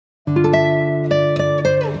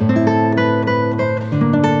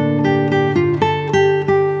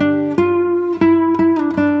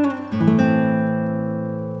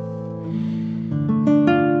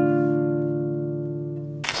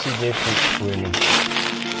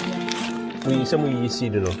We some we see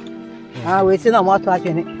no. We see no more to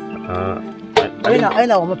actually.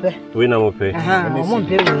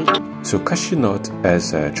 So cashew nut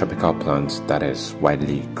is a tropical plant that is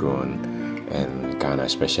widely grown in Ghana,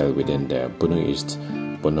 especially within the Bono East,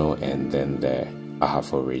 Bono, and then the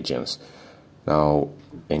Ahafo regions. Now,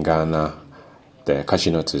 in Ghana, the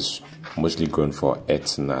cashew nut is mostly grown for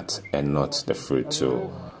its nut and not the fruit.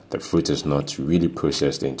 So the fruit is not really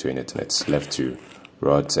processed into anything. It's left to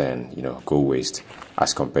rot and go waste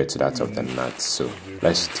as compared to that of the nuts. So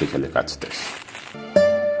let's take a look at this.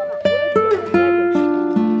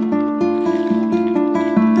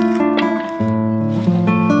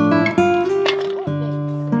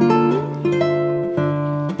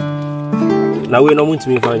 Now we know what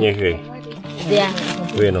to find here. Yeah.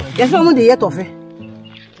 We know. Yes, I'm on the yet of it.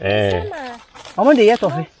 I'm on the yet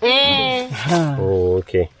of it. Oh,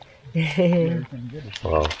 okay.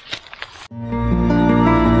 Wow.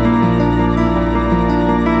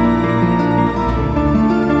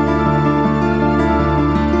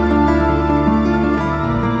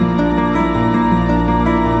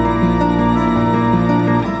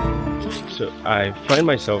 So I find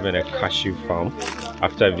myself in a cashew farm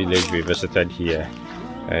after a village we visited here,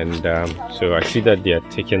 and so I see that they are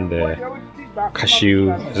taking the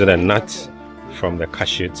cashew, is it a nut from the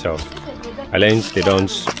cashew itself. I learned they don't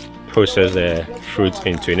process the fruit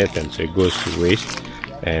into anything, so it goes to waste,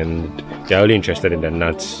 and they're only interested in the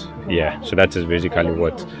nuts. Yeah, so that is basically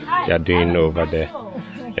what they are doing over there.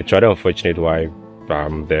 It's rather unfortunate why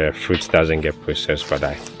the fruit doesn't get processed, but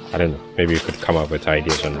I don't know, maybe you could come up with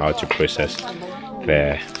ideas on how to process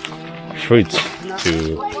the fruit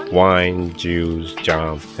to wine, juice,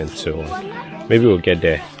 jam, and so on. Maybe we'll get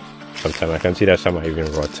there sometime. I can see that some are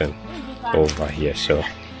even rotten over here, so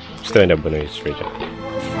still in the Bono East region.